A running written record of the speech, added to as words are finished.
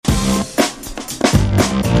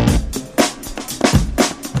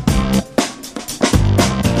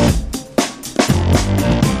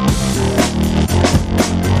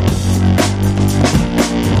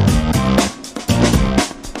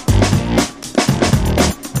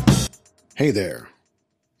Hey there,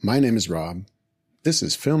 my name is Rob. This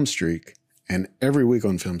is Film Streak, and every week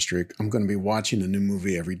on Film Streak, I'm going to be watching a new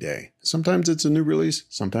movie every day. Sometimes it's a new release,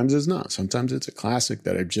 sometimes it's not. Sometimes it's a classic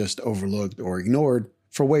that I've just overlooked or ignored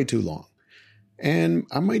for way too long. And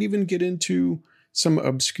I might even get into some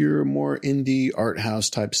obscure, more indie art house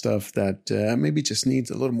type stuff that maybe just needs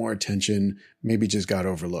a little more attention, maybe just got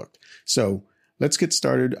overlooked. So let's get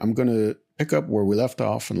started. I'm going to pick up where we left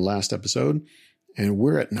off in the last episode, and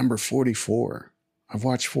we're at number 44. I've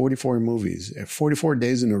watched 44 movies, 44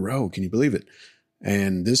 days in a row. Can you believe it?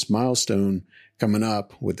 And this milestone coming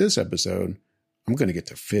up with this episode, I'm going to get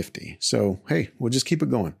to 50. So, hey, we'll just keep it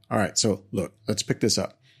going. All right. So look, let's pick this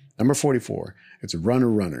up. Number 44. It's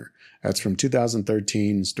Runner. That's from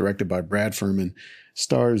 2013. It's directed by Brad Furman,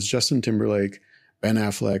 stars Justin Timberlake, Ben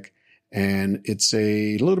Affleck. And it's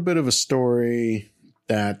a little bit of a story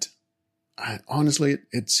that honestly,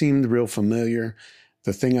 it seemed real familiar.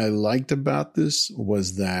 The thing I liked about this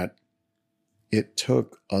was that it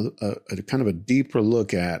took a kind of a deeper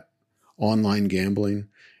look at online gambling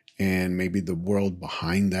and maybe the world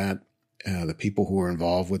behind that, the people who are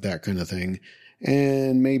involved with that kind of thing,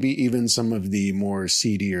 and maybe even some of the more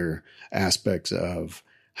seedier aspects of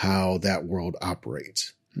how that world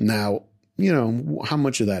operates. Now, you know, how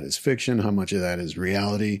much of that is fiction? How much of that is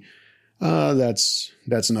reality?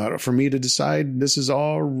 That's not for me to decide. This is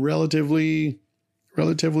all relatively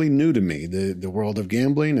new to me. The world of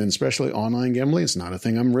gambling, and especially online gambling, it's not a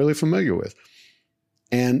thing I'm really familiar with.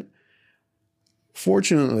 And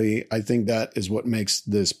fortunately, I think that is what makes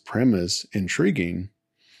this premise intriguing.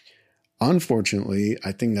 Unfortunately,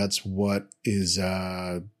 I think that's what is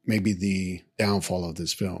maybe the downfall of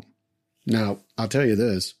this film. Now, I'll tell you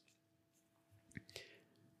this.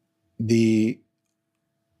 The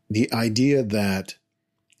idea that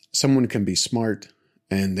someone can be smart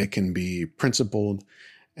and they can be principled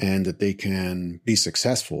and that they can be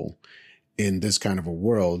successful in this kind of a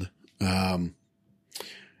world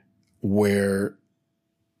where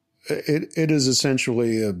it is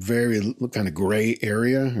essentially a very kind of gray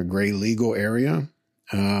area, a gray legal area.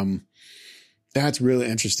 That's really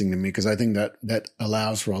interesting to me because I think that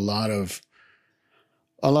allows for a lot of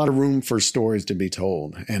room for stories to be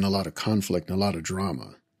told and a lot of conflict and a lot of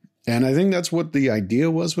drama. And I think that's what the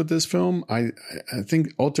idea was with this film. I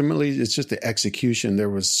think ultimately it's just the execution. There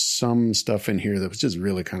was some stuff in here that was just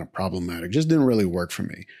really kind of problematic, just didn't really work for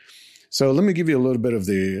me. So let me give you a little bit of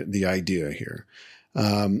the idea here.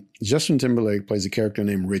 Justin Timberlake plays a character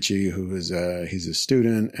named Richie, who is he's a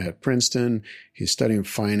student at Princeton. He's studying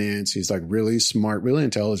finance. He's like really smart, really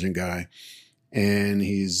intelligent guy. And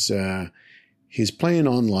he's playing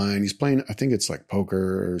online. He's playing, I think it's like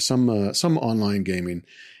poker or some online gaming.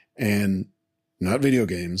 And not video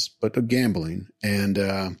games, but gambling.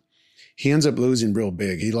 And he ends up losing real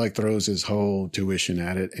big. He like throws his whole tuition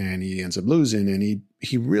at it and he ends up losing. And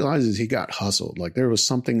he realizes he got hustled. Like there was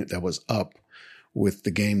something that was up with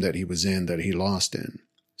the game that he was in that he lost in.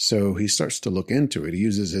 So he starts to look into it. He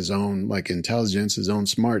uses his own like intelligence, his own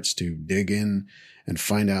smarts to dig in and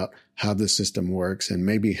find out how the system works and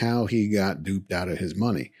maybe how he got duped out of his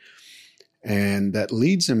money. And that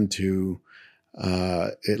leads him to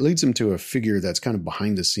a figure that's kind of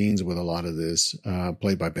behind the scenes with a lot of this,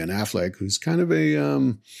 played by Ben Affleck, who's kind of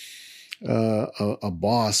a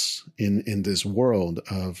boss in this world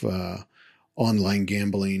of online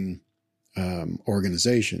gambling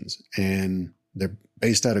organizations. And they're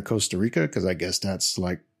based out of Costa Rica because I guess that's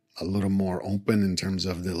like a little more open in terms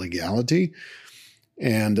of the legality.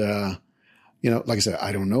 And like I said,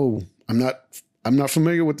 I don't know. I'm not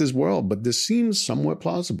familiar with this world, but this seems somewhat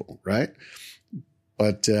plausible, right?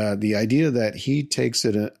 But the idea that he takes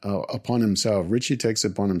it upon himself, Richie takes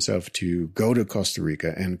it upon himself to go to Costa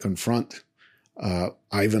Rica and confront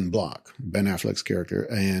Ivan Block, Ben Affleck's character,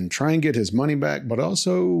 and try and get his money back, but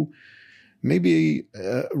also maybe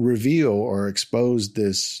reveal or expose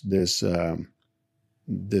this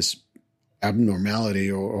abnormality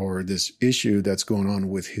or this issue that's going on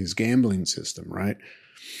with his gambling system, right?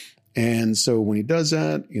 And so when he does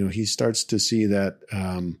that, he starts to see that,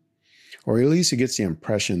 or at least he gets the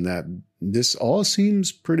impression that this all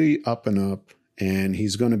seems pretty up and up, and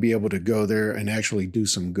he's going to be able to go there and actually do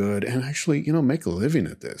some good and actually, make a living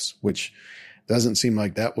at this, which doesn't seem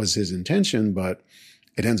like that was his intention, but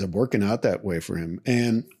it ends up working out that way for him.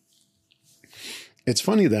 And it's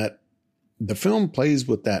funny that the film plays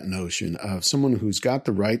with that notion of someone who's got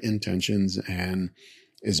the right intentions and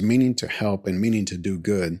is meaning to help and meaning to do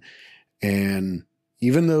good. And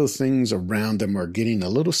even though things around them are getting a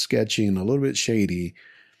little sketchy and a little bit shady,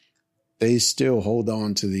 they still hold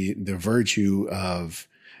on to the virtue of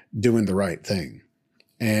doing the right thing.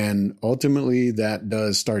 And ultimately that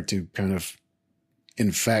does start to kind of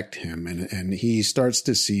infect him. And he starts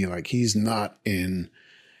to see like he's not in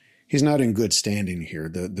good standing here.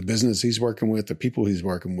 The business he's working with, the people he's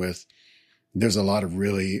working with, there's a lot of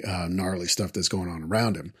really gnarly stuff that's going on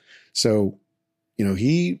around him. So,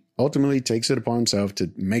 he ultimately takes it upon himself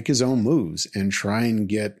to make his own moves and try and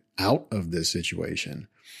get out of this situation.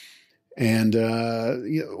 And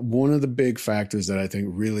one of the big factors that I think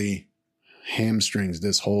really hamstrings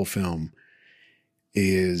this whole film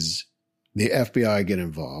is the FBI get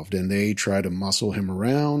involved, and they try to muscle him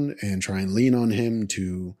around and try and lean on him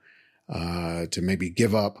to maybe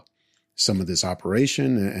give up some of this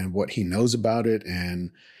operation and what he knows about it.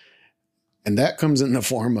 And that comes in the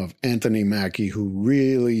form of Anthony Mackie, who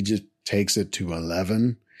really just takes it to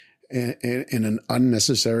 11 in an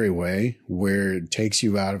unnecessary way, where it takes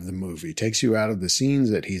you out of the movie, takes you out of the scenes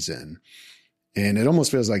that he's in. And it almost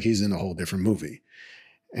feels like he's in a whole different movie.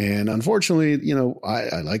 And unfortunately,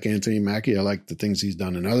 I like Anthony Mackie. I like the things he's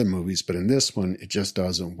done in other movies, but in this one, it just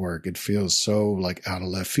doesn't work. It feels so like out of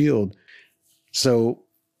left field. So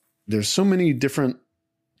there's so many different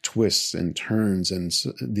twists and turns, and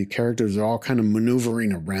the characters are all kind of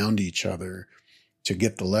maneuvering around each other to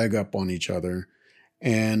get the leg up on each other.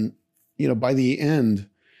 And, by the end,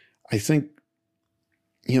 I think,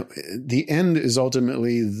 the end is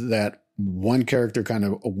ultimately that one character kind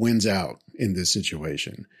of wins out in this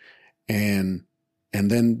situation. And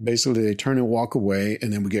then basically they turn and walk away,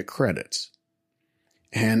 and then we get credits.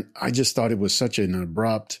 And I just thought it was such an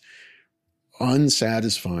abrupt,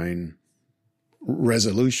 unsatisfying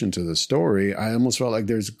resolution to the story. I almost felt like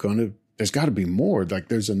there's got to be more. Like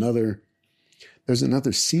there's another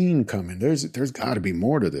scene coming. There's got to be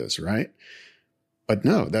more to this, right? But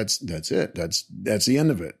no, that's it. That's the end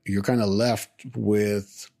of it. You're kind of left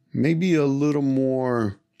with maybe a little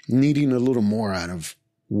more, needing a little more out of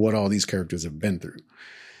what all these characters have been through.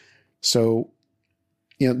 So,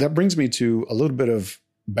 that brings me to a little bit of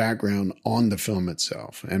background on the film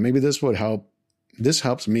itself. And maybe this would help. This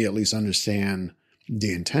helps me at least understand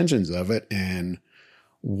the intentions of it and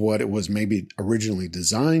what it was maybe originally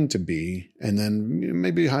designed to be. And then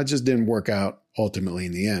maybe how it just didn't work out ultimately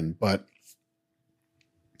in the end. But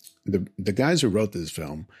the guys who wrote this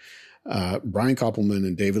film, Brian Koppelman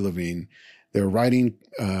and David Levine, they're writing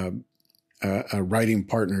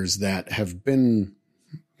partners that have been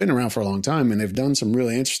around for a long time, and they've done some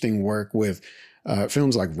really interesting work with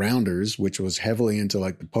films like Rounders, which was heavily into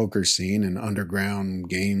like the poker scene and underground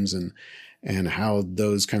games and how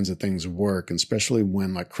those kinds of things work, and especially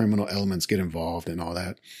when like criminal elements get involved and all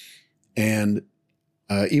that. And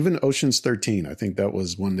even Ocean's 13, I think that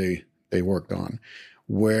was one they worked on,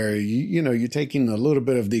 where you're taking a little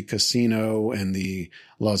bit of the casino and the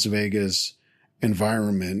Las Vegas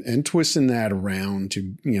environment and twisting that around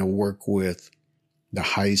to work with the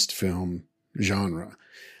heist film genre.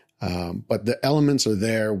 But the elements are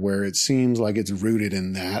there where it seems like it's rooted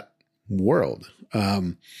in that world.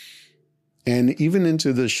 And even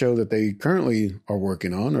into the show that they currently are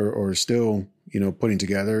working on or still, putting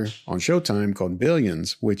together on Showtime, called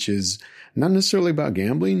Billions, which is not necessarily about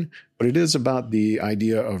gambling, but it is about the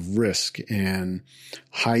idea of risk and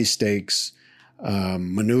high stakes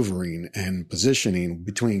maneuvering and positioning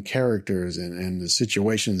between characters and the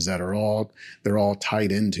situations that they're all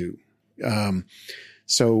tied into.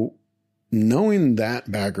 So knowing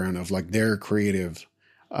that background of like their creative,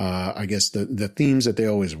 I guess the themes that they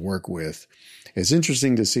always work with, it's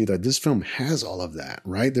interesting to see that this film has all of that,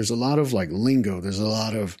 right? There's a lot of like lingo. There's a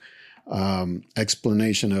lot of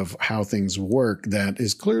explanation of how things work that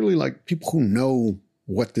is clearly like people who know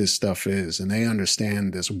what this stuff is and they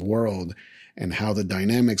understand this world and how the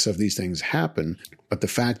dynamics of these things happen. But the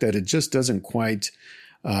fact that it just doesn't quite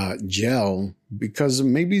gel because of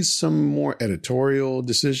maybe some more editorial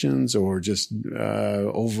decisions or just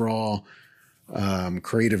overall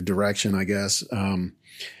creative direction, I guess.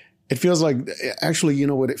 It feels like, actually, you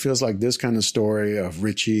know what? It feels like this kind of story of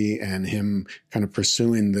Richie and him kind of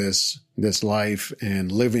pursuing this life and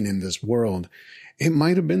living in this world. It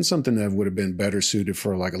might have been something that would have been better suited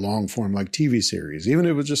for like a long form, like TV series, even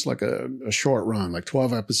if it was just like a short run, like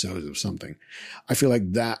 12 episodes of something. I feel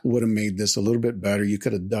like that would have made this a little bit better. You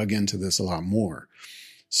could have dug into this a lot more.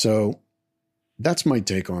 So that's my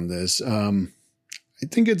take on this. I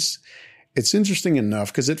think it's interesting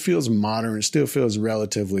enough because it feels modern. It still feels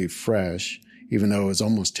relatively fresh, even though it was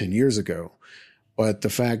almost 10 years ago. But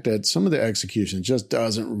the fact that some of the execution just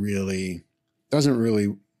doesn't really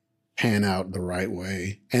pan out the right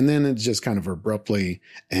way. And then it just kind of abruptly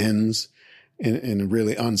ends in a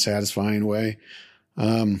really unsatisfying way.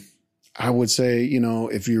 I would say,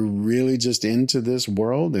 if you're really just into this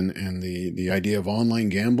world and the idea of online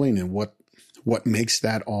gambling and what makes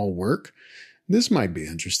that all work, this might be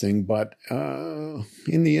interesting. But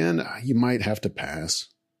in the end, you might have to pass.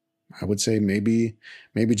 I would say maybe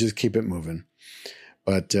just keep it moving.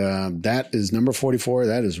 But that is number 44.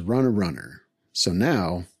 That is Runner Runner. So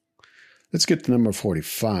now let's get to number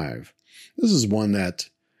 45. This is one that...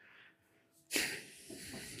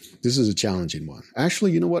 This is a challenging one.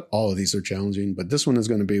 Actually, you know what? All of these are challenging, but this one is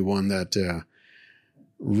going to be one that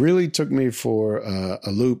really took me for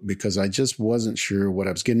a loop because I just wasn't sure what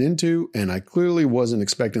I was getting into, and I clearly wasn't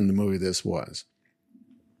expecting the movie this was.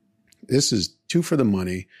 This is Two for the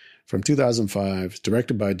Money from 2005,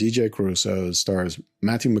 directed by DJ Caruso, stars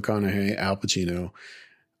Matthew McConaughey, Al Pacino,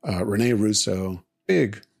 Rene Russo,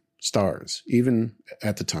 big stars, even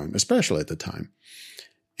at the time, especially at the time.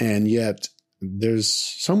 And yet... there's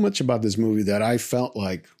so much about this movie that I felt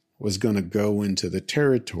like was going to go into the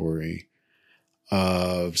territory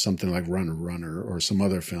of something like Runner Runner or some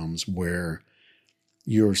other films where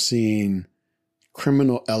you're seeing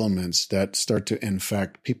criminal elements that start to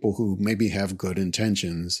infect people who maybe have good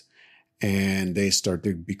intentions, and they start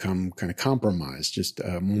to become kind of compromised, just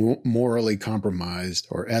morally compromised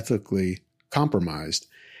or ethically compromised.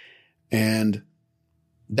 And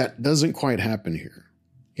that doesn't quite happen here.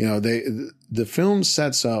 The film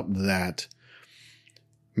sets up that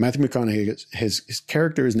Matthew McConaughey, his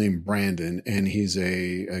character is named Brandon, and he's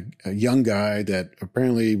a young guy that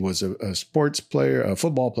apparently was a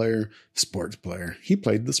football player. He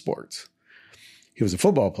played the sports. He was a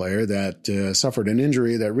football player that suffered an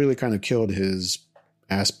injury that really kind of killed his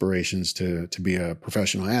aspirations to be a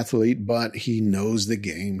professional athlete, but he knows the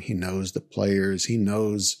game. He knows the players. He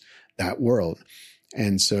knows that world.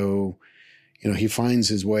 And so... he finds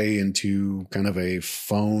his way into kind of a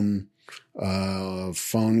phone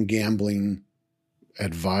gambling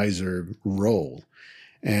advisor role,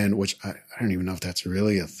 and which I don't even know if that's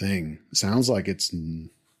really a thing. Sounds like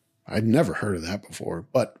I'd never heard of that before.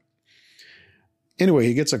 But anyway,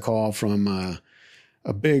 he gets a call from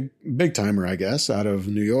a big timer, I guess, out of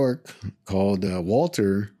New York called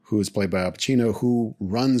Walter, who is played by Al Pacino, who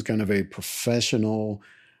runs kind of a professional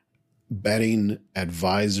betting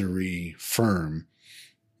advisory firm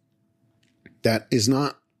that is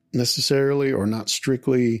not necessarily or not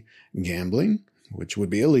strictly gambling, which would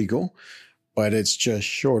be illegal, but it's just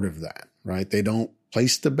short of that, right? They don't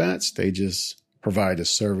place the bets. They just provide a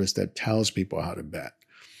service that tells people how to bet.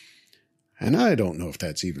 And I don't know if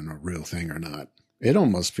that's even a real thing or not. It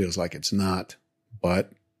almost feels like it's not,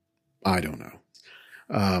 but I don't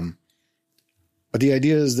know. But the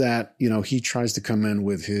idea is that, he tries to come in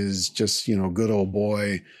with his just, good old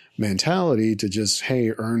boy mentality to just,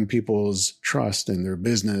 earn people's trust in their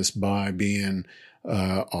business by being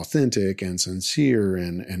authentic and sincere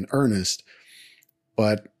and earnest.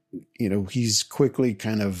 But, he's quickly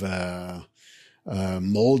kind of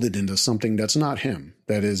molded into something that's not him,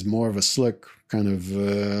 that is more of a slick kind of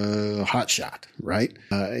hotshot, right?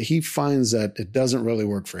 He finds that it doesn't really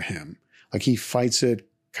work for him. Like he fights it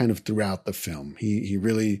kind of throughout the film. He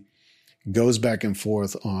really goes back and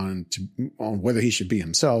forth on whether he should be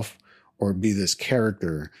himself or be this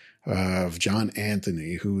character of John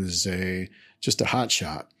Anthony, who is just a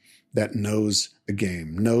hotshot that knows the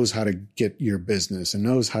game, knows how to get your business, and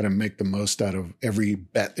knows how to make the most out of every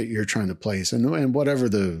bet that you're trying to place, and whatever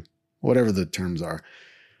the terms are.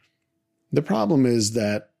 The problem is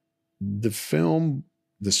that the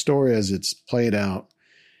story as it's played out,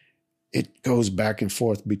 it goes back and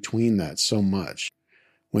forth between that so much.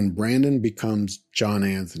 When Brandon becomes John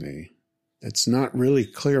Anthony, it's not really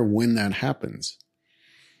clear when that happens.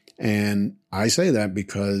 And I say that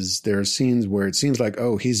because there are scenes where it seems like,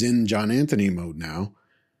 he's in John Anthony mode now,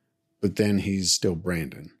 but then he's still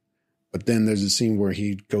Brandon. But then there's a scene where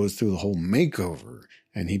he goes through the whole makeover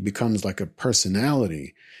and he becomes like a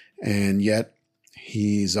personality. And yet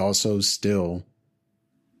he's also still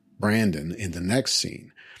Brandon in the next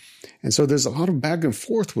scene. And so there's a lot of back and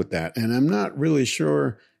forth with that. And I'm not really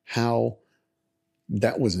sure how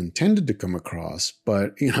that was intended to come across.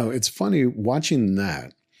 But, it's funny watching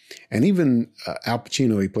that. And even Al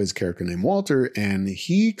Pacino, he plays a character named Walter, and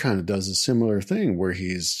he kind of does a similar thing where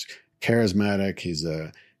he's charismatic.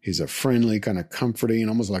 He's a friendly, kind of comforting,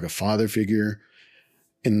 almost like a father figure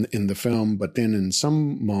in the film. But then in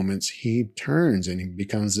some moments he turns and he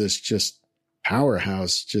becomes this just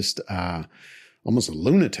powerhouse, just almost a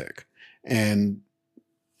lunatic. And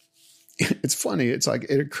it's funny. It's like,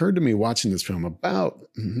 it occurred to me watching this film about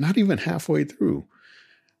not even halfway through.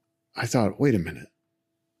 I thought, wait a minute.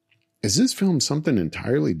 Is this film something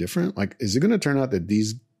entirely different? Like, is it going to turn out that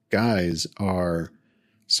these guys are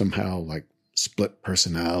somehow like split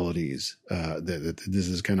personalities. That this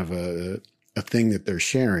is kind of a thing that they're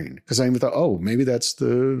sharing. Because I even thought, oh, maybe that's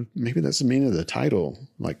the meaning of the title.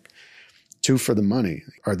 Like, two for the money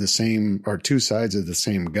are the same, are two sides of the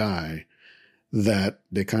same guy that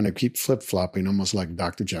they kind of keep flip-flopping, almost like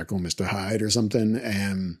Dr. Jekyll, Mr. Hyde or something.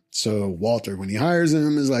 And so Walter, when he hires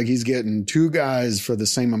him, is like he's getting two guys for the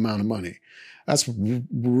same amount of money. That's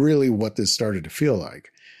really what this started to feel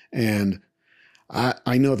like. And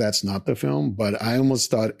I know that's not the film, but I almost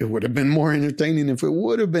thought it would have been more entertaining if it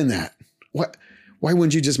would have been that. What? Why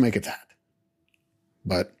wouldn't you just make it that?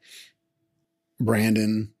 But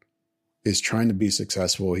Brandon is trying to be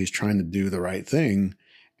successful. He's trying to do the right thing.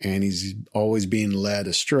 And he's always being led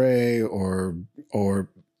astray, or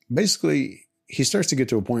basically he starts to get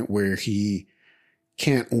to a point where he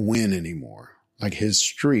can't win anymore. Like his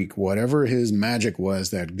streak, whatever his magic was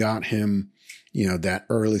that got him, that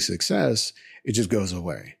early success, it just goes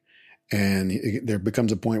away. And there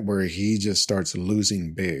becomes a point where he just starts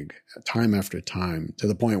losing big time after time, to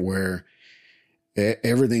the point where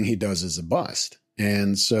everything he does is a bust.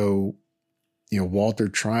 And so, Walter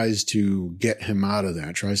tries to get him out of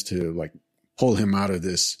that, tries to like pull him out of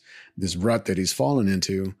this rut that he's fallen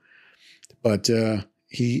into. But the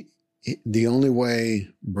only way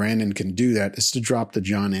Brandon can do that is to drop the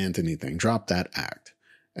John Anthony thing, drop that act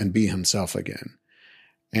and be himself again.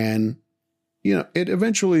 And, it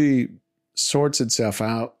eventually sorts itself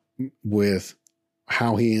out with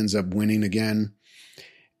how he ends up winning again.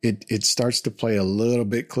 It starts to play a little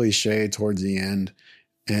bit cliche towards the end.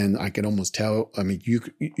 And I could almost tell,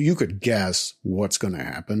 you could guess what's going to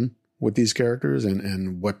happen with these characters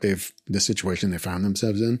and what the situation they found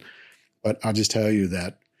themselves in. But I'll just tell you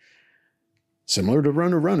that similar to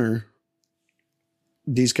Runner,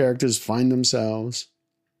 these characters find themselves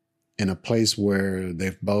in a place where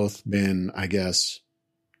they've both been, I guess,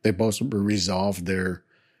 they both resolved their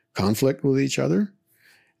conflict with each other,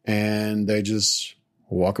 and they just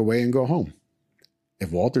walk away and go home.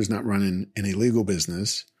 If Walter's not running an illegal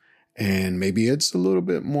business, and maybe it's a little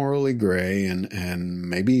bit morally gray and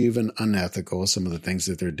maybe even unethical, some of the things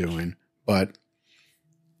that they're doing, but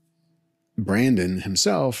Brandon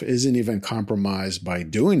himself isn't even compromised by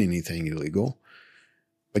doing anything illegal,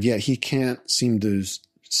 but yet he can't seem to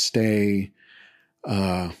stay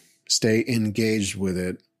engaged with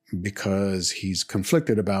it because he's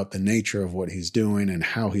conflicted about the nature of what he's doing and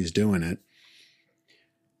how he's doing it.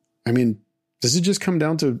 I mean, does it just come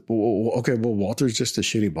down to, okay, well, Walter's just a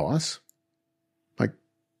shitty boss? Like,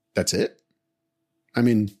 that's it? I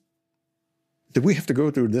mean, did we have to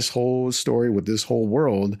go through this whole story with this whole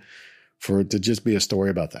world for it to just be a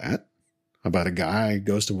story about that? About a guy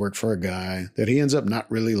goes to work for a guy that he ends up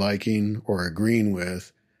not really liking or agreeing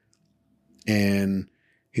with, and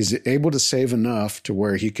he's able to save enough to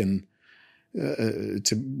where he can,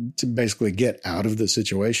 to basically get out of the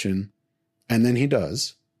situation, and then he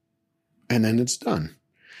does. And then it's done.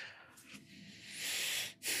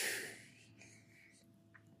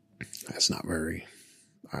 That's not very,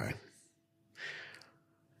 all right.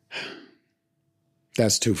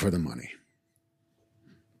 That's two for the money.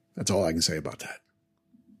 That's all I can say about that.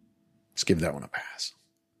 Let's give that one a pass.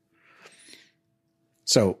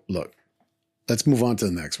 So look, let's move on to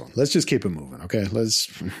the next one. Let's just keep it moving. Okay. Let's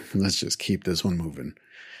just keep this one moving.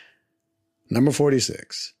 Number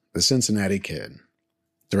 46, The Cincinnati Kid.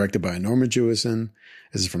 Directed by Norman Jewison.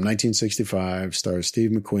 This is from 1965, stars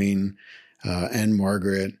Steve McQueen and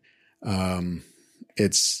Margaret.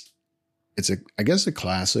 It's I guess a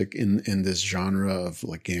classic in this genre of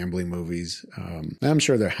like gambling movies. I'm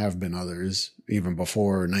sure there have been others even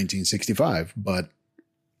before 1965, but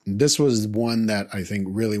this was one that I think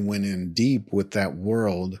really went in deep with that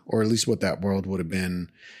world, or at least what that world would have been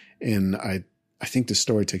in. I think the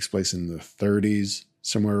story takes place in the 30s,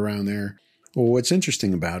 somewhere around there. Well, what's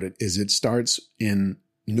interesting about it is it starts in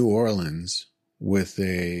New Orleans with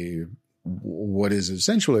what is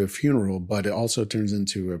essentially a funeral, but it also turns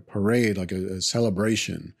into a parade, like a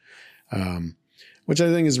celebration, which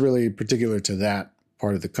I think is really particular to that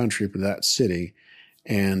part of the country, for that city.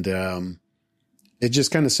 And it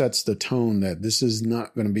just kind of sets the tone that this is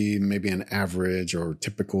not going to be maybe an average or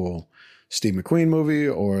typical Steve McQueen movie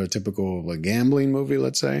or a typical like gambling movie,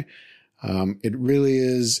 let's say. It really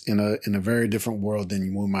is in a very different world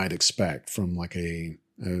than we might expect from like a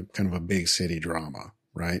kind of a big city drama,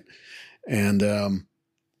 right? And,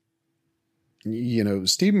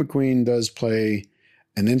 Steve McQueen does play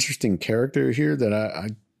an interesting character here that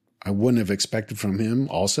I wouldn't have expected from him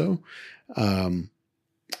also.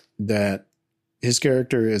 That his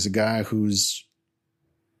character is a guy who's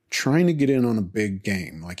trying to get in on a big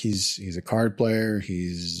game. Like he's a card player.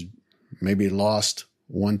 He's maybe lost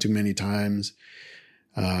one too many times.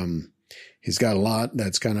 He's got a lot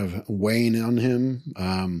that's kind of weighing on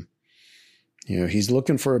him. He's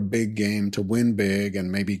looking for a big game to win big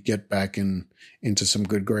and maybe get back into some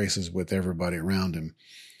good graces with everybody around him.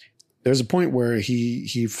 There's a point where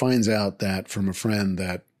he finds out that from a friend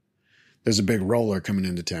that there's a big roller coming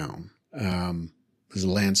into town. There's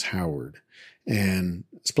Lance Howard, and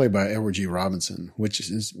it's played by Edward G. Robinson, which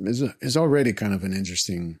is already kind of an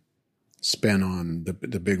interesting spin on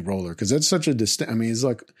the big roller, because that's such a it's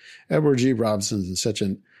like Edward G. Robinson is such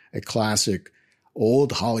a classic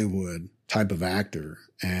old Hollywood type of actor,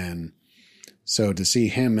 and so to see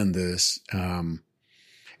him in this,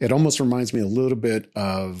 it almost reminds me a little bit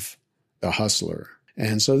of The Hustler.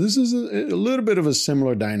 And so this is a little bit of a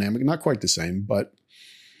similar dynamic, not quite the same, but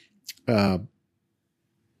the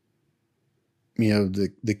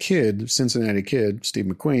kid, Cincinnati Kid, Steve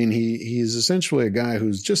McQueen, he's essentially a guy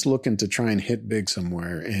who's just looking to try and hit big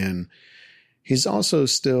somewhere. And he's also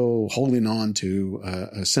still holding on to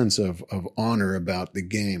a sense of honor about the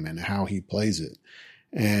game and how he plays it.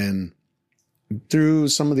 And through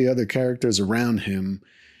some of the other characters around him,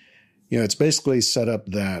 it's basically set up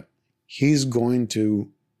that he's going to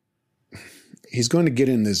get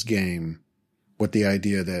in this game with the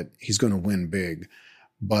idea that he's going to win big,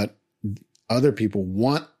 but other people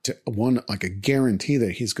want like a guarantee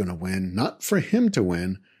that he's going to win, not for him to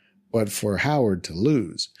win, but for Howard to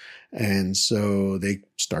lose. And so they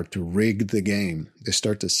start to rig the game. They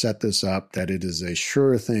start to set this up that it is a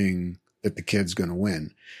sure thing that the kid's going to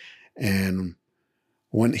win. And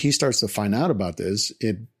when he starts to find out about this,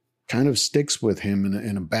 it kind of sticks with him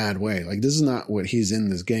in a bad way. Like, this is not what he's in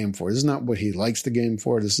this game for. This is not what he likes the game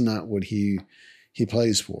for. This is not what he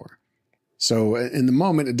plays for. So in the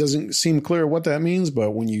moment, it doesn't seem clear what that means.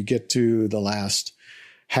 But when you get to the last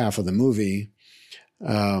half of the movie,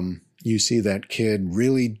 you see that kid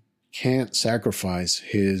really can't sacrifice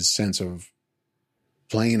his sense of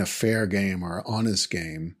playing a fair game or honest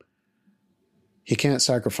game. He can't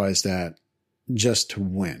sacrifice that just to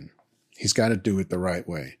win. He's got to do it the right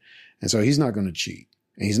way. And so he's not going to cheat,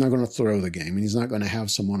 and he's not going to throw the game, and he's not going to have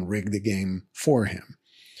someone rig the game for him.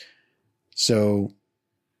 So,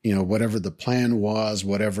 whatever the plan was,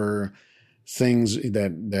 whatever things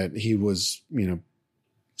that he was,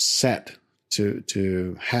 set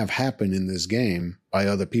to have happen in this game by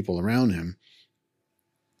other people around him,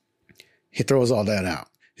 he throws all that out.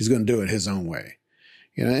 He's going to do it his own way,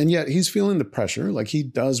 and yet he's feeling the pressure. Like, he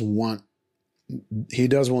does want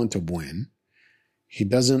to win. He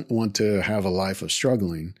doesn't want to have a life of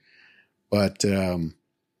struggling, but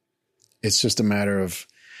it's just a matter of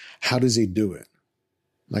how does he do it?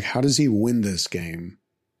 Like, how does he win this game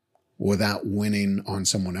without winning on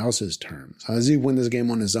someone else's terms? How does he win this game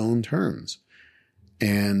on his own terms?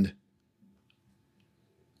 And,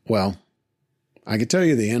 well, I could tell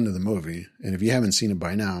you the end of the movie, and if you haven't seen it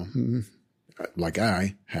by now, like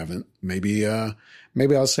I haven't, maybe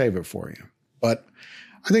I'll save it for you. But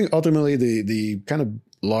I think ultimately the kind of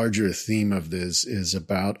larger theme of this is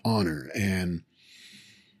about honor, and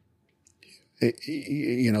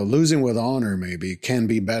losing with honor maybe can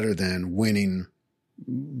be better than winning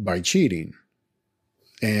by cheating.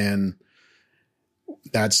 And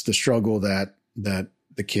that's the struggle that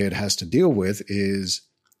the kid has to deal with is,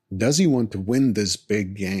 does he want to win this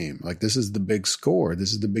big game? Like, this is the big score.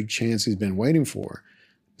 This is the big chance he's been waiting for.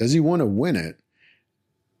 Does he want to win it?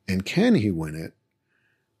 And can he win it?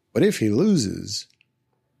 But if he loses,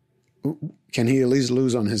 can he at least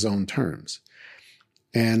lose on his own terms?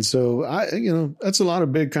 And so that's a lot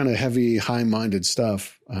of big kind of heavy, high-minded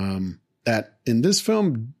stuff that in this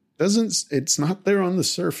film it's not there on the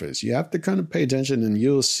surface. You have to kind of pay attention and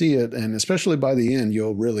you'll see it. And especially by the end,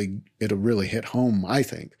 it'll really hit home, I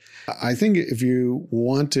think. I think if you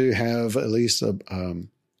want to have at least a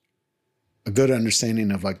good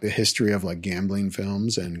understanding of like the history of like gambling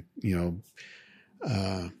films and,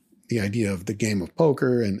 the idea of the game of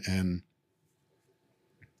poker and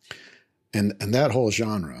that whole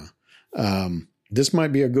genre, this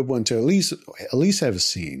might be a good one to at least have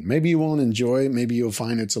seen. Maybe you won't enjoy it. Maybe you'll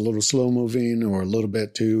find it's a little slow moving or a little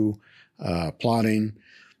bit too plotting.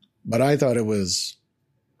 But I thought it was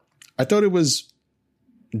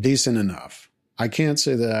decent enough. I can't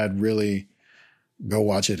say that I'd really go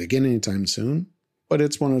watch it again anytime soon. But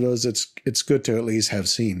it's one of those it's good to at least have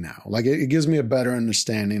seen now. Like, it gives me a better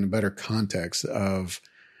understanding, a better context of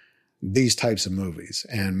these types of movies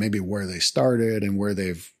and maybe where they started and where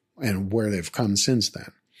they've come since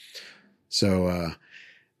then. So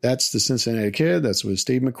that's The Cincinnati Kid. That's with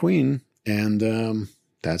Steve McQueen. And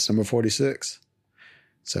That's number 46.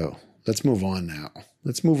 So let's move on now.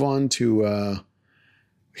 Let's move on to,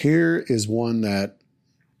 here is one that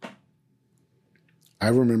I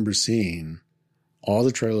remember seeing all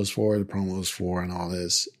the trailers for, the promos for, and all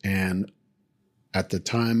this. And at the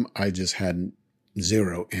time, I just had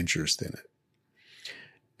zero interest in it.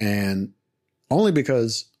 And only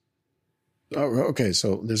because, okay,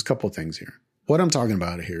 so there's a couple of things here. What I'm talking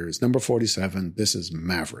about here is number 47. This is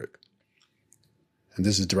Maverick. And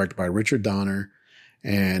this is directed by Richard Donner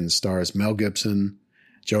and stars Mel Gibson,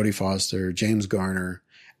 Jodie Foster, James Garner,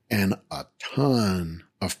 and a ton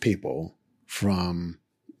of people from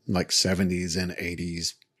like 70s and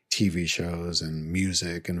 80s TV shows and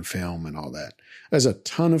music and film and all that. There's a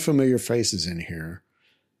ton of familiar faces in here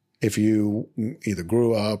if you either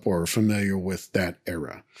grew up or are familiar with that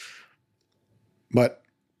era. But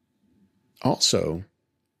also,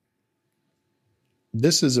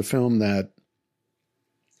 this is a film that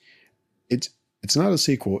it's not a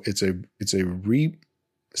sequel. It's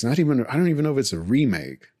not even, I don't even know if it's a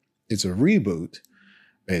remake. It's a reboot,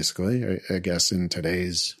 basically, I guess in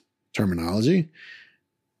today's terminology.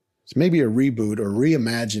 It's maybe a reboot or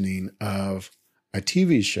reimagining of a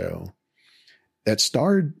TV show that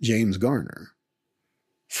starred James Garner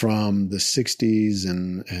from the 60s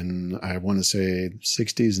and I want to say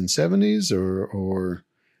 60s and 70s or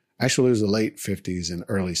actually it was the late 50s and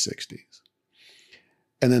early 60s.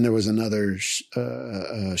 And then there was another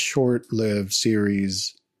short-lived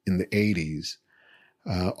series in the 80s,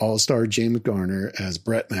 all-star James Garner as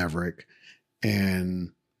Brett Maverick,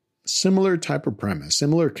 and similar type of premise,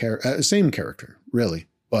 same character, really.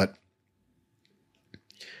 But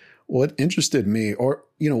what interested me, or,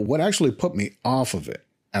 what actually put me off of it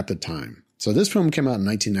at the time. So this film came out in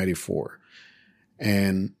 1994,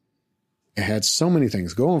 and it had so many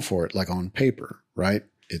things going for it, like on paper, right?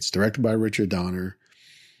 It's directed by Richard Donner,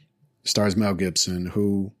 stars Mel Gibson,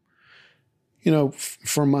 who,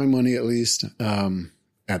 for my money at least,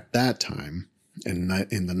 at that time in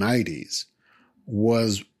the 90s,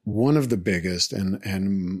 was one of the biggest and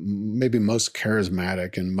maybe most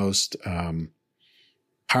charismatic and most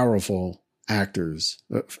powerful actors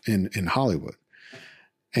in Hollywood.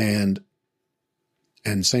 And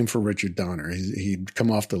same for Richard Donner. He'd come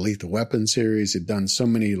off the Lethal Weapon series. He'd done so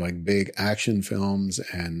many like big action films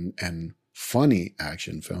and funny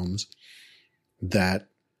action films that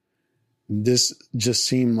this just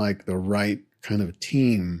seemed like the right kind of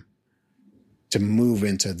team to move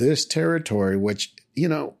into this territory, which,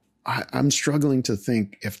 I'm struggling to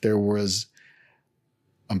think if there was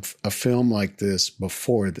a film like this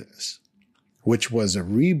before this, which was a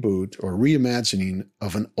reboot or reimagining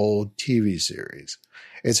of an old TV series.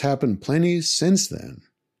 It's happened plenty since then,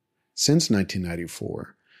 since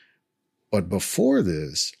 1994. But before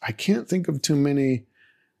this, I can't think of too many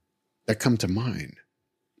that come to mind.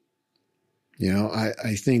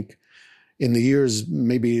 I think in the years,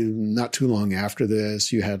 maybe not too long after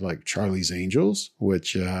this, you had like Charlie's Angels,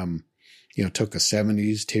 which, took a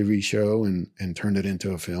 70s TV show and turned it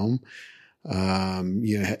into a film.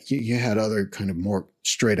 You had other kind of more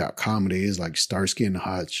straight out comedies like Starsky and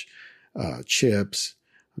Hutch, Chips,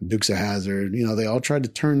 Dukes of Hazzard. They all tried to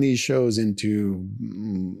turn these shows into,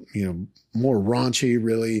 more raunchy,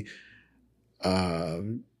 really,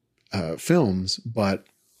 films. But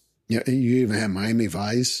you even had Miami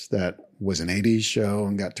Vice, that was an 80s show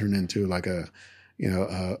and got turned into like a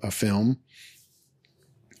film.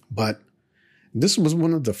 But this was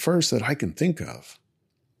one of the first that I can think of.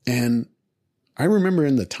 And I remember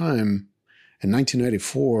in the time in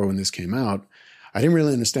 1994 when this came out, I didn't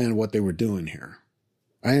really understand what they were doing here.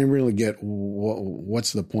 I didn't really get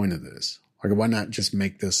what's the point of this? Like, why not just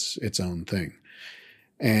make this its own thing?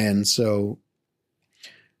 And so,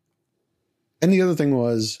 and the other thing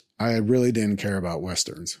was, I really didn't care about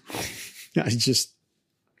Westerns. I just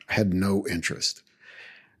had no interest.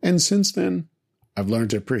 And since then, I've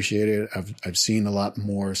learned to appreciate it. I've seen a lot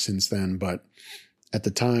more since then, but at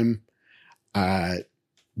the time,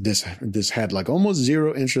 this had like almost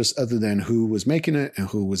zero interest other than who was making it and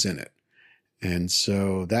who was in it. And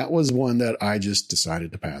so that was one that I just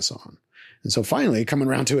decided to pass on. And so finally, coming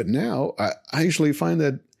around to it now, I actually find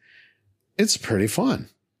that it's pretty fun.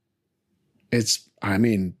 It's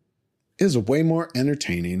way more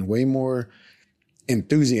entertaining, way more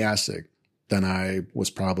enthusiastic than I was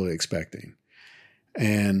probably expecting.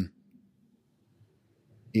 And,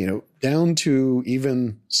 down to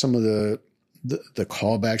even some of the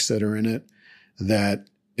callbacks that are in it, that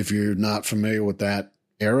if you're not familiar with that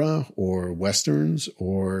era or Westerns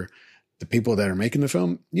or the people that are making the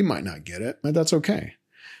film, you might not get it, but that's okay.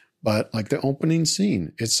 But like the opening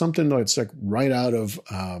scene, it's something that's like right out of,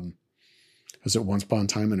 was it Once Upon a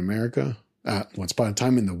Time in America? Once Upon a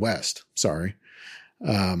Time in the West, sorry.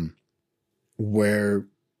 Where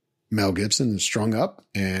Mel Gibson is strung up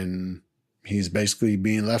and he's basically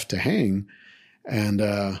being left to hang. And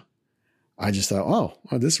I just thought, oh,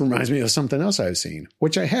 this reminds me of something else I've seen,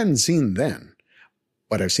 which I hadn't seen then,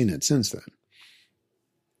 but I've seen it since then.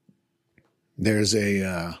 There's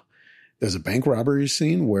a bank robbery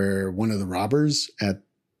scene where one of the robbers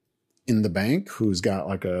in the bank, who's got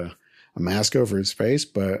like a mask over his face,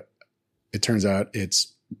 but it turns out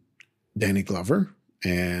it's Danny Glover.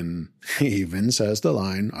 And he even says the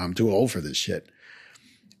line, "I'm too old for this shit."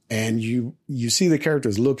 And you see the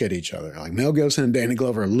characters look at each other. Like Mel Gibson and Danny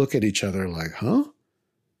Glover look at each other like, huh?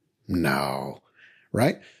 No.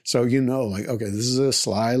 Right? So like, okay, this is a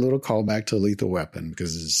sly little callback to Lethal Weapon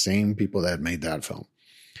because it's the same people that made that film.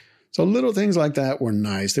 So little things like that were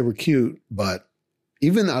nice. They were cute. But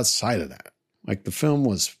even outside of that, like the film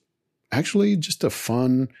was actually just a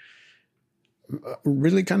fun,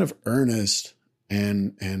 really kind of earnest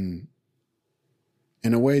and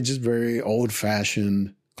in a way, just very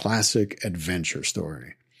old-fashioned, classic adventure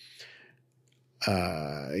story. There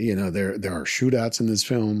are shootouts in this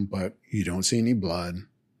film, but you don't see any blood.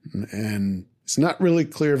 And it's not really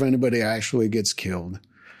clear if anybody actually gets killed.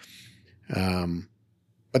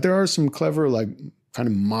 But there are some clever, like, kind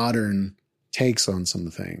of modern takes on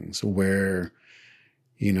some things where,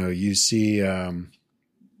 you see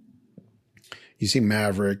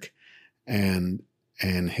Maverick and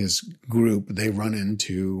his group, they run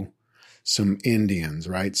into some Indians,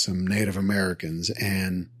 right? Some Native Americans.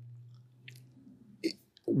 And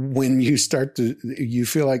when you you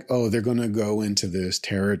feel like, oh, they're going to go into this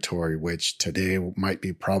territory, which today might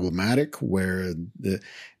be problematic, where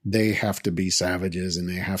they have to be savages and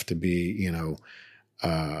they have to be,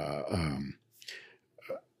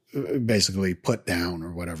 basically put down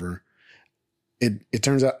or whatever. It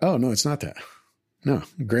turns out, oh, no, it's not that. No,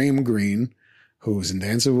 Graham Greene, who's in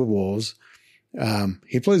Dancing with Wolves,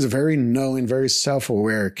 he plays a very knowing, very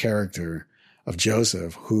self-aware character of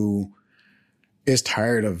Joseph, who is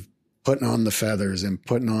tired of putting on the feathers and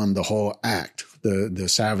putting on the whole act, the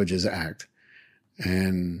Savages act.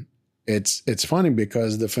 And it's funny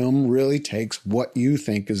because the film really takes what you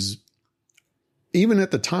think is, even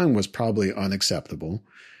at the time, was probably unacceptable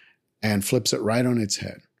and flips it right on its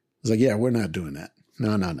head. It's like, yeah, we're not doing that.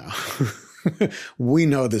 No. We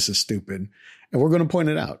know this is stupid and we're going to point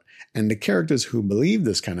it out. And the characters who believe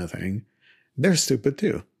this kind of thing, they're stupid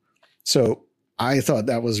too. So I thought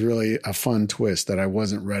that was really a fun twist that I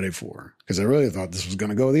wasn't ready for because I really thought this was going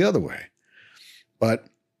to go the other way. But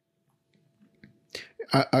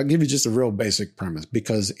I'll give you just a real basic premise,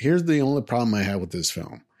 because here's the only problem I have with this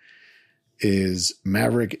film is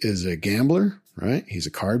Maverick is a gambler, right? He's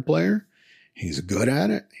a card player. He's good at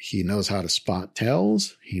it. He knows how to spot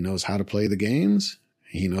tells. He knows how to play the games.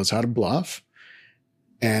 He knows how to bluff.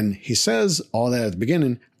 And he says all that at the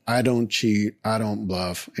beginning, I don't cheat. I don't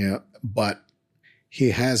bluff. But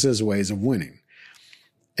he has his ways of winning.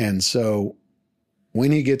 And so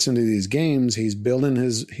when he gets into these games, he's building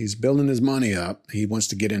his money up. He wants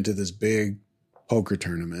to get into this big poker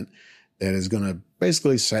tournament that is going to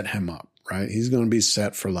basically set him up, right? He's going to be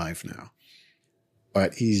set for life now.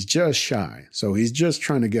 But he's just shy. So he's just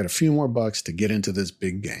trying to get a few more bucks to get into this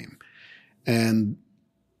big game. And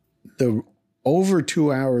the over 2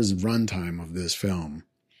 hours runtime of this film,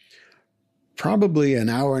 probably an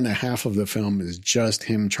hour and a half of the film is just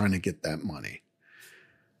him trying to get that money.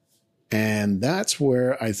 And that's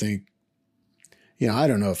where I think, I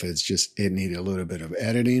don't know if it's just, it needed a little bit of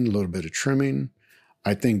editing, a little bit of trimming.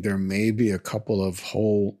 I think there may be a couple of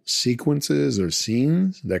whole sequences or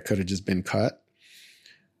scenes that could have just been cut.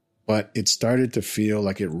 But it started to feel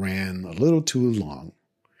like it ran a little too long.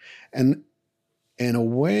 And in a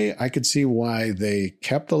way, I could see why they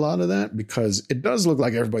kept a lot of that, because it does look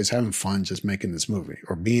like everybody's having fun just making this movie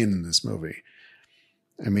or being in this movie.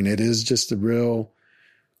 I mean, it is just a real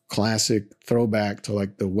classic throwback to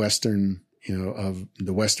like the Western, of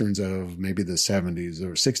the Westerns of maybe the 70s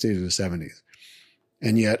or 60s or 70s.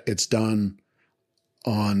 And yet it's done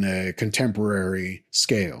on a contemporary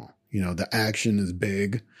scale. The action is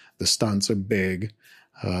big. The stunts are big.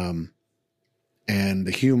 And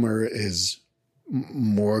the humor is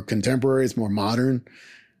more contemporary. It's more modern.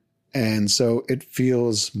 And so it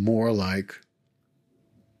feels more like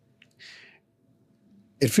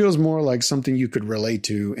something you could relate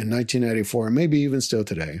to in 1994, and maybe even still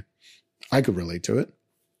today. I could relate to it.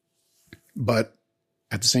 But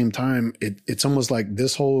at the same time, it's almost like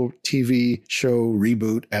this whole TV show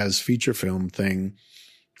reboot as feature film thing,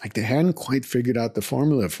 like they hadn't quite figured out the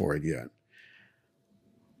formula for it yet.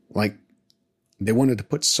 Like they wanted to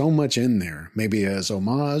put so much in there, maybe as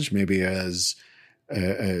homage, maybe as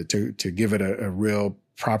to give it a real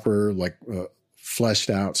proper, like fleshed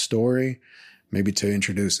out story, maybe to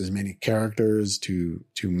introduce as many characters to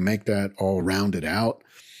make that all rounded out.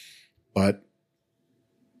 But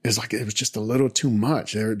it's like it was just a little too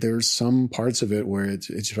much. There's some parts of it where it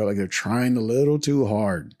felt like they're trying a little too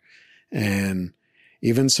hard. And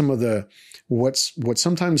even some of the what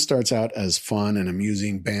sometimes starts out as fun and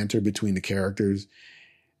amusing banter between the characters,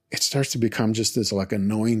 it starts to become just this like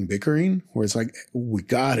annoying bickering where it's like, we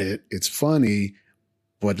got it, it's funny,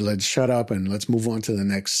 but let's shut up and let's move on to the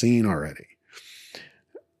next scene already.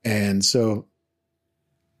 And so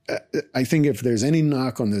I think if there's any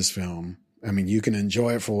knock on this film, I mean, you can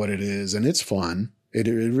enjoy it for what it is, and it's fun.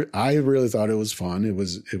 I really thought it was fun. It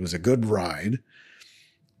was a good ride,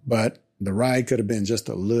 but the ride could have been just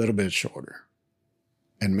a little bit shorter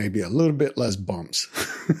and maybe a little bit less bumps.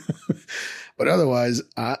 But otherwise,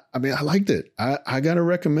 I mean, I liked it. I got to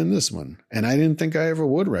recommend this one. And I didn't think I ever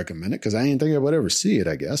would recommend it because I didn't think I would ever see it,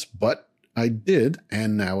 I guess. But I did,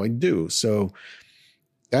 and now I do. So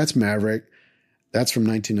that's Maverick. That's from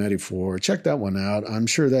 1994. Check that one out. I'm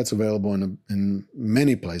sure that's available in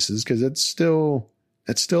many places because it's still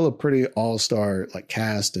a pretty all-star like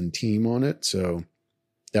cast and team on it. So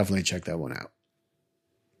definitely check that one out.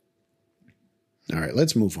 All right,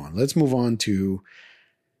 let's move on. Let's move on to,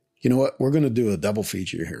 you know what? We're going to do a double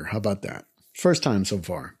feature here. How about that? First time so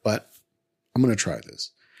far, but I'm going to try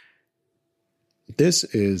this. This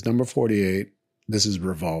is number 48. This is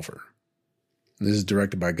Revolver. This is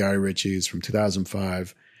directed by Guy Ritchie. It's from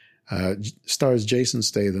 2005. Stars Jason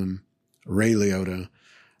Statham, Ray Liotta.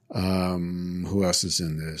 Who else is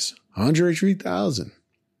in this? Andre 3000.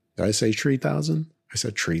 Did I say 3000? I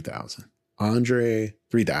said 3000. Andre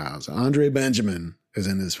 3000. Andre Benjamin is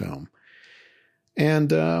in this film.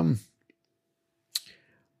 And,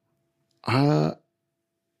 I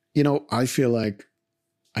feel like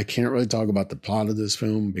I can't really talk about the plot of this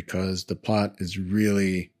film because the plot is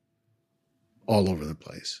really all over the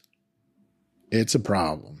place. It's a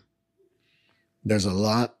problem. There's a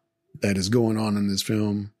lot that is going on in this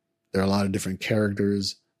film. There are a lot of different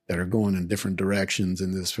characters that are going in different directions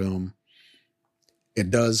in this film.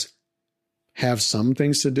 It does have some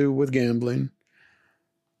things to do with gambling,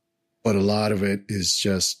 but a lot of it is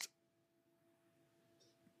just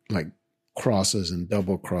like crosses and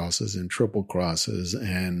double crosses and triple crosses,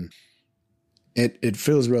 and it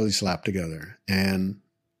feels really slapped together. And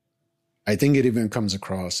I think it even comes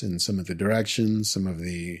across in some of the directions, some of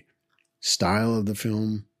the style of the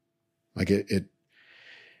film. Like it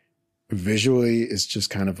visually is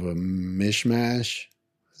just kind of a mishmash.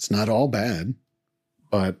 It's not all bad,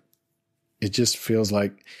 but it just feels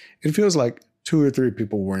like 2 or 3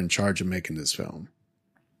 people were in charge of making this film.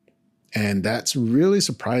 And that's really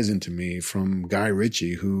surprising to me from Guy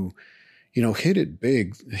Ritchie, who, hit it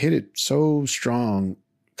big, hit it so strong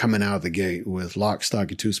coming out of the gate with Lock, Stock,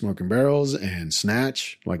 and Two Smoking Barrels and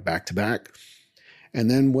Snatch, like back to back, and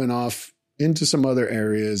then went off into some other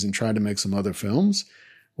areas and tried to make some other films,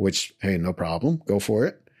 which, hey, no problem, go for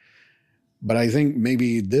it. But I think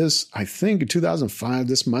maybe in 2005,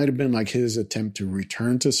 this might have been like his attempt to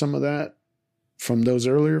return to some of that from those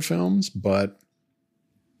earlier films, but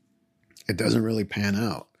it doesn't really pan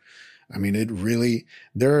out. I mean,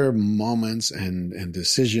 there are moments and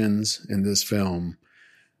decisions in this film,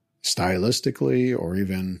 stylistically or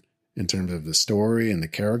even in terms of the story and the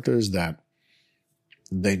characters, that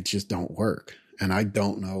they just don't work. And I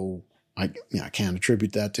don't know, I can't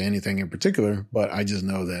attribute that to anything in particular, but I just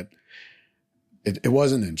know that it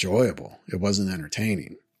wasn't enjoyable. It wasn't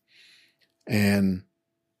entertaining. And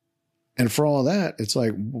for all that, it's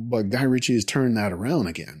like, but Guy Ritchie has turned that around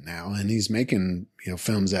again now, and he's making,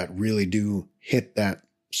 films that really do hit that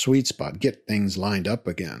sweet spot, get things lined up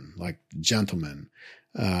again, like Gentleman,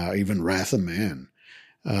 even Wrath of Man,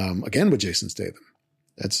 again with Jason Statham.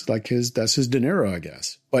 That's his De Niro, I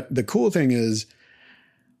guess. But the cool thing is,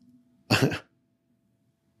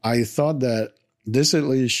 I thought that this at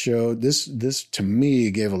least showed this to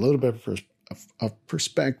me gave a little bit of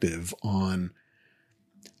perspective on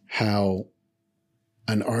how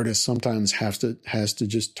an artist sometimes has to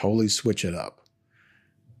just totally switch it up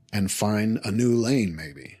and find a new lane,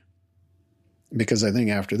 maybe. Because I think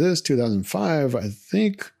after this, 2005, I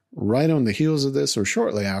think right on the heels of this or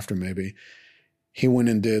shortly after maybe, he went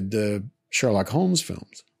and did the Sherlock Holmes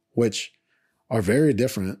films, which are very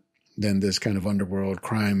different than this kind of underworld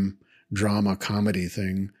crime drama comedy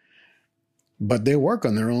thing. But they work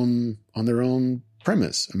on their own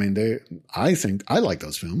premise. I mean, I think I like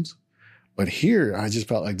those films, but here I just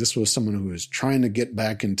felt like this was someone who was trying to get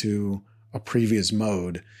back into a previous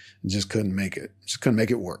mode and just couldn't make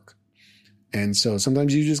it work. And so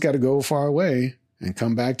sometimes you just got to go far away and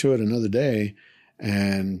come back to it another day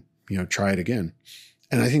and, try it again.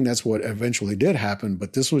 And I think that's what eventually did happen.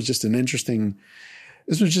 But this was just an interesting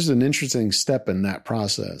step in that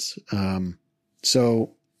process.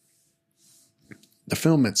 So the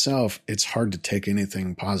film itself, it's hard to take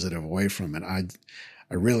anything positive away from it. I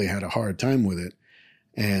really had a hard time with it.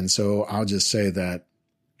 And so I'll just say that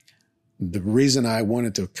the reason I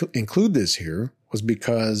wanted to include this here was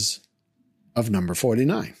because of number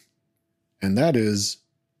 49. And that is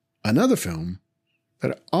another film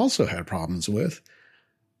that I also had problems with,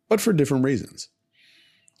 but for different reasons.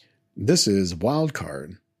 This is Wild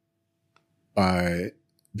Card by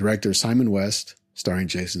director Simon West, starring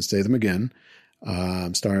Jason Statham again,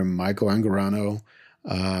 starring Michael Angarano,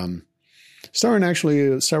 starring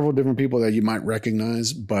actually several different people that you might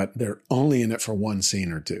recognize, but they're only in it for one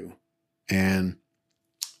scene or two. And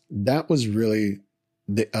that was really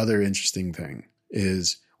the other interesting thing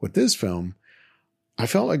is with this film, I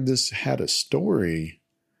felt like this had a story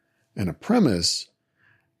and a premise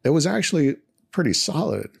that was actually pretty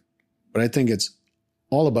solid, but I think it's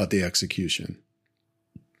all about the execution.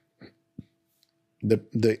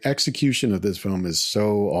 The execution of this film is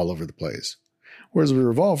so all over the place. Whereas with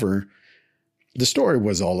Revolver, the story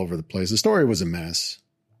was all over the place. The story was a mess.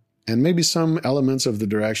 And maybe some elements of the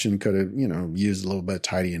direction could have, used a little bit of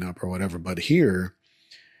tidying up or whatever. But here,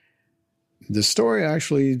 the story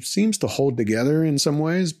actually seems to hold together in some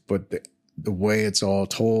ways, but the way it's all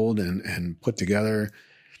told and put together,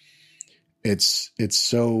 it's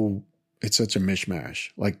such a mishmash.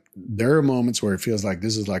 Like there are moments where it feels like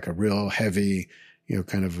this is like a real heavy,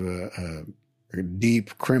 kind of a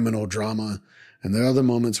deep criminal drama. And there are other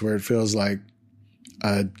moments where it feels like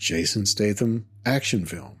a Jason Statham action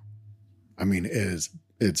film. I mean,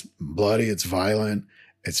 it's bloody, it's violent,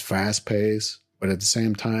 it's fast paced, but at the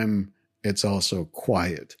same time, it's also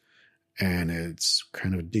quiet and it's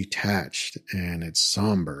kind of detached and it's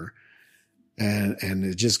somber and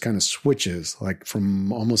it just kind of switches like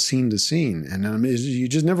from almost scene to scene. And I mean, you're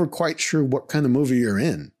just never quite sure what kind of movie you're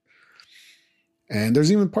in. And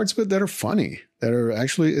there's even parts of it that are funny, that are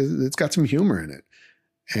actually, it's got some humor in it.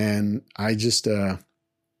 And I just,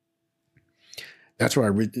 that's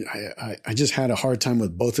where I just had a hard time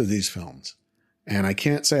with both of these films. And I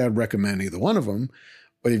can't say I'd recommend either one of them,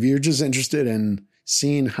 but if you're just interested in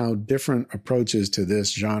seeing how different approaches to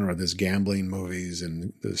this genre, this gambling movies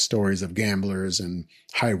and the stories of gamblers and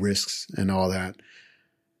high risks and all that,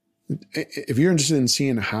 if you're interested in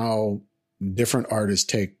seeing how different artists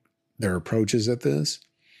take their approaches at this,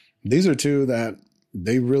 these are two that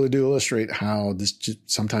they really do illustrate how this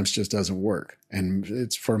sometimes just doesn't work. And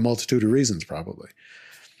it's for a multitude of reasons, probably.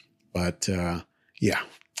 But yeah,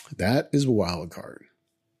 that is Wild Card.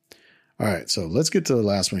 All right, so let's get to the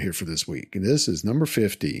last one here for this week. This is number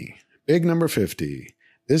 50, big number 50.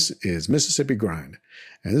 This is Mississippi Grind.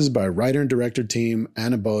 And this is by writer and director team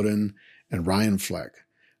Anna Boden and Ryan Fleck,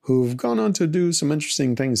 who've gone on to do some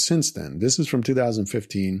interesting things since then. This is from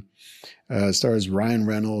 2015. Stars Ryan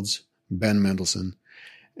Reynolds, Ben Mendelsohn.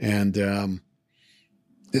 And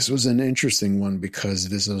this was an interesting one because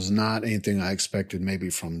this was not anything I expected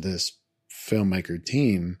maybe from this filmmaker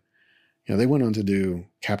team. They went on to do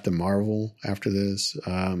Captain Marvel after this.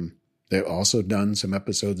 They've also done some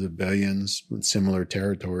episodes of Billions with similar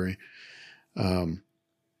territory.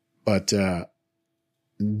 But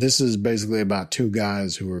this is basically about two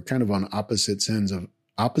guys who are kind of on opposite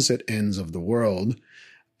ends of the world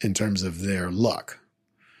in terms of their luck.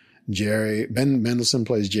 Ben Mendelsohn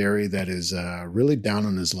plays Jerry that is really down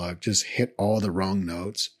on his luck, just hit all the wrong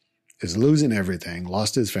notes, is losing everything,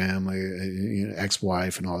 lost his family,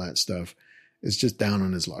 ex-wife and all that stuff. Is just down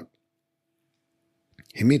on his luck.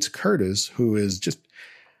 He meets Curtis, who is just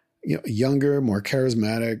younger, more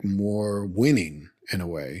charismatic, more winning in a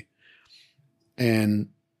way. And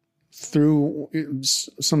through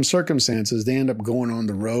some circumstances, they end up going on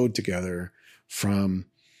the road together from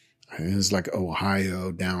it's like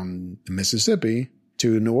Ohio down to Mississippi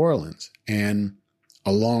to New Orleans. And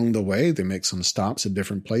along the way, they make some stops at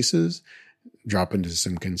different places, drop into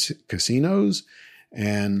some casinos,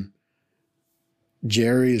 and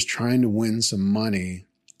Jerry is trying to win some money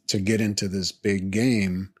to get into this big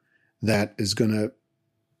game that is going to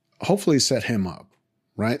hopefully set him up,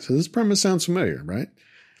 right? So this premise sounds familiar, right?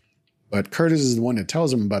 But Curtis is the one that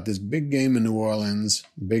tells him about this big game in New Orleans,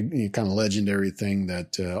 big kind of legendary thing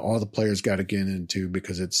that all the players got to get into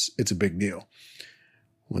because it's a big deal.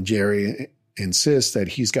 Well, Jerry insists that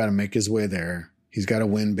he's got to make his way there. He's got to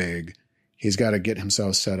win big. He's got to get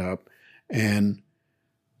himself set up. And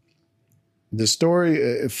the story,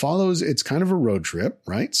 it follows, it's kind of a road trip,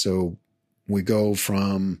 right? So we go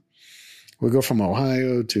from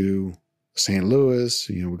Ohio to St. Louis,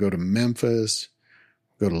 we go to Memphis,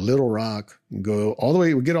 we go to Little Rock, we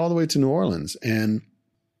get all the way to New Orleans. And,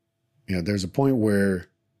 there's a point where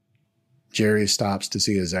Jerry stops to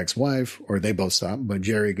see his ex-wife, or they both stop, but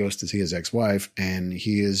Jerry goes to see his ex-wife, and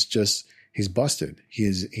he's busted.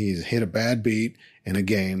 He's hit a bad beat in a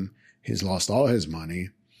game. He's lost all his money,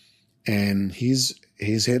 and he's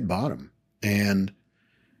hit bottom. And,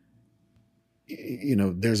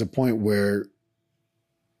 there's a point where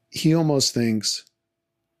he almost thinks,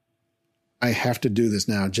 I have to do this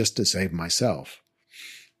now just to save myself,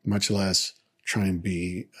 much less try and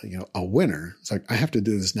be, a winner. It's like, I have to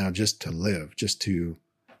do this now just to live, just to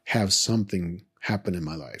have something happen in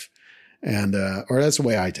my life. And, or that's the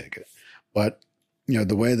way I take it. But,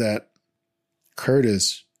 the way that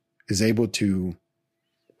Curtis is able to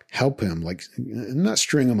help him, like not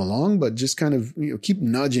string him along, but just kind of, keep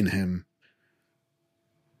nudging him.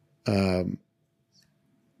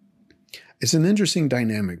 It's an interesting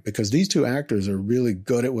dynamic because these two actors are really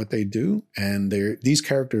good at what they do, and these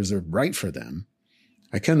characters are right for them.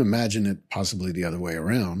 I couldn't imagine it possibly the other way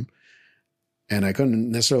around, and I couldn't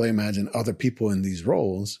necessarily imagine other people in these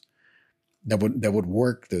roles that would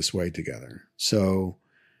work this way together. So,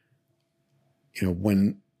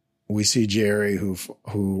 when we see Jerry,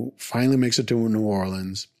 who finally makes it to New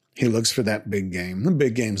Orleans, he looks for that big game. The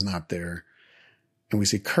big game's not there, and we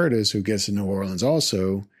see Curtis, who gets to New Orleans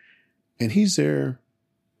also. And he's there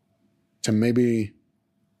to maybe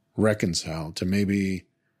reconcile, to maybe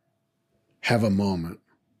have a moment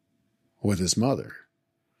with his mother.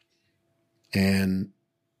 And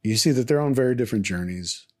you see that they're on very different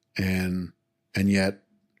journeys. And yet,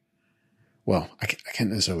 well, I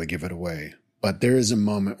can't necessarily give it away, but there is a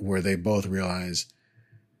moment where they both realize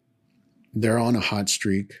they're on a hot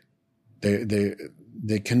streak.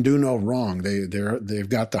 They can do no wrong. They've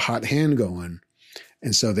got the hot hand going.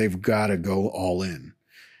 And so they've got to go all in.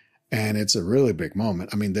 And it's a really big moment.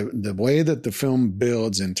 I mean, the way that the film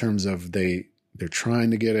builds in terms of they're trying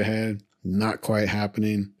to get ahead, not quite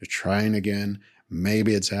happening. They're trying again.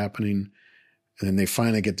 Maybe it's happening. And then they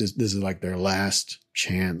finally get this. This is like their last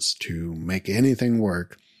chance to make anything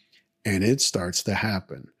work. And it starts to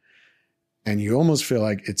happen. And you almost feel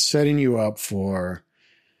like it's setting you up for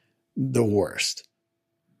the worst.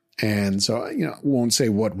 And so, I won't say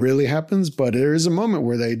what really happens, but there is a moment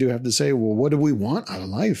where they do have to say, well, what do we want out of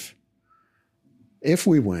life? If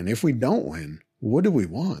we win, if we don't win, what do we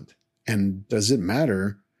want? And does it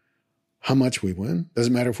matter how much we win? Does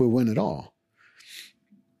it matter if we win at all?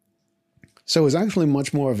 So it's actually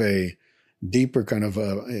much more of a deeper kind of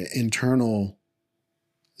internal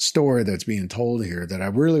story that's being told here that I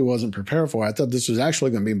really wasn't prepared for. I thought this was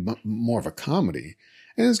actually going to be more of a comedy.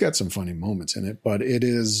 And it's got some funny moments in it, but it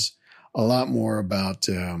is a lot more about,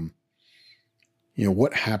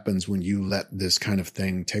 what happens when you let this kind of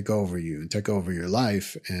thing take over you and take over your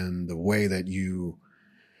life, and the way that you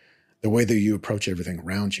approach everything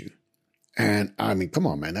around you. And I mean, come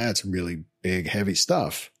on, man, that's really big, heavy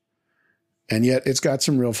stuff. And yet it's got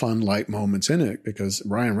some real fun, light moments in it because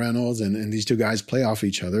Ryan Reynolds and these two guys play off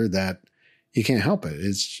each other that you can't help it.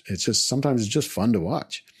 It's just, sometimes it's just fun to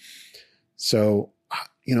watch. So,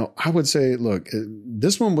 I would say, look,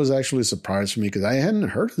 this one was actually a surprise for me because I hadn't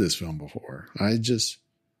heard of this film before. I just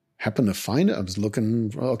happened to find it. I was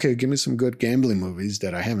looking, okay, give me some good gambling movies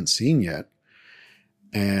that I haven't seen yet.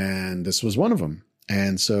 And this was one of them.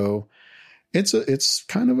 And so it's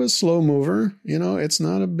kind of a slow mover. It's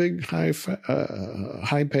not a big high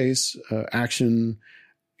pace action,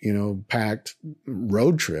 packed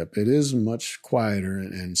road trip. It is much quieter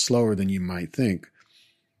and slower than you might think.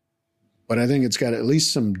 But I think it's got at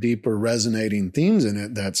least some deeper resonating themes in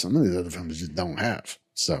it that some of these other films just don't have.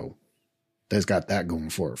 So that's got that going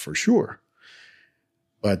for it for sure.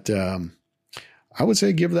 But I would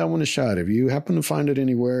say give that one a shot. If you happen to find it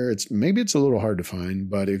anywhere, maybe it's a little hard to find,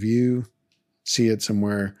 but if you see it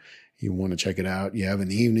somewhere, you want to check it out, you have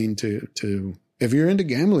an evening to if you're into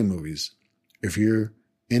gambling movies, if you're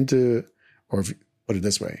into, or if, put it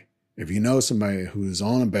this way, if you know somebody who's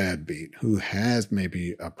on a bad beat, who has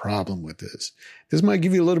maybe a problem with this might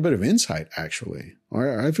give you a little bit of insight, actually.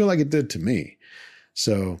 Or I feel like it did to me.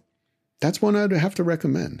 So that's one I'd have to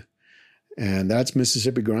recommend. And that's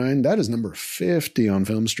Mississippi Grind. That is number 50 on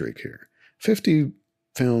Film Streak here. 50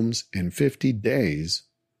 films in 50 days.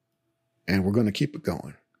 And we're going to keep it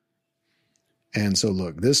going. And so,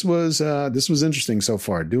 look, this was interesting so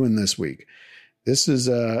far doing this week. This is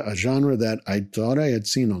a genre that I thought I had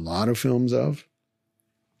seen a lot of films of,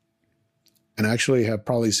 and actually have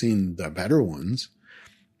probably seen the better ones.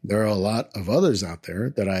 There are a lot of others out there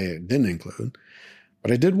that I didn't include,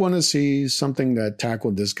 but I did want to see something that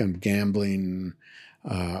tackled this kind of gambling,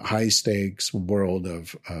 high stakes world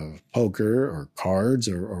of poker or cards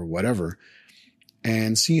or whatever,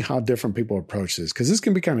 and see how different people approach this. Because this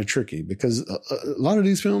can be kind of tricky, because a lot of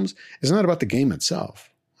these films, it's not about the game itself.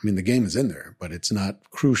 I mean, the game is in there, but it's not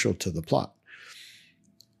crucial to the plot.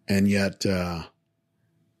 And yet,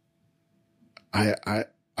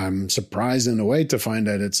 I'm surprised in a way to find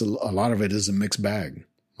that it's a lot of it is a mixed bag.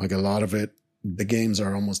 Like a lot of it, the games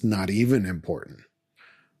are almost not even important,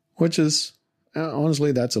 which is,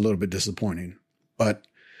 honestly, that's a little bit disappointing. But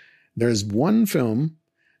there's one film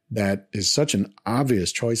that is such an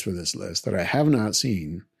obvious choice for this list that I have not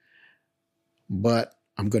seen, but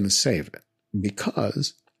I'm going to save it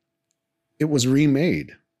because it was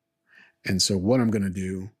remade. And so what I'm going to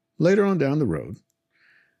do later on down the road,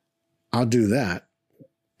 I'll do that,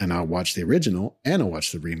 and I'll watch the original and I'll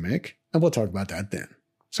watch the remake, and we'll talk about that then.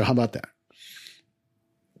 So how about that?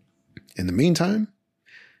 In the meantime,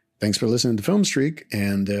 thanks for listening to Film Streak.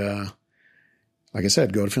 And like I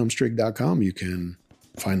said, go to filmstreak.com. You can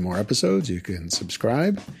find more episodes. You can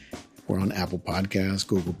subscribe. We're on Apple Podcasts,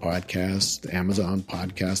 Google Podcasts, Amazon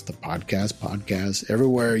Podcasts, the Podcast,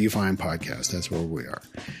 everywhere you find podcasts. That's where we are.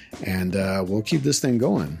 And we'll keep this thing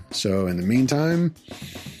going. So in the meantime,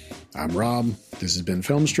 I'm Rob. This has been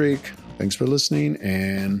Film Streak. Thanks for listening,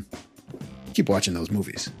 and keep watching those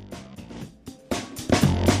movies.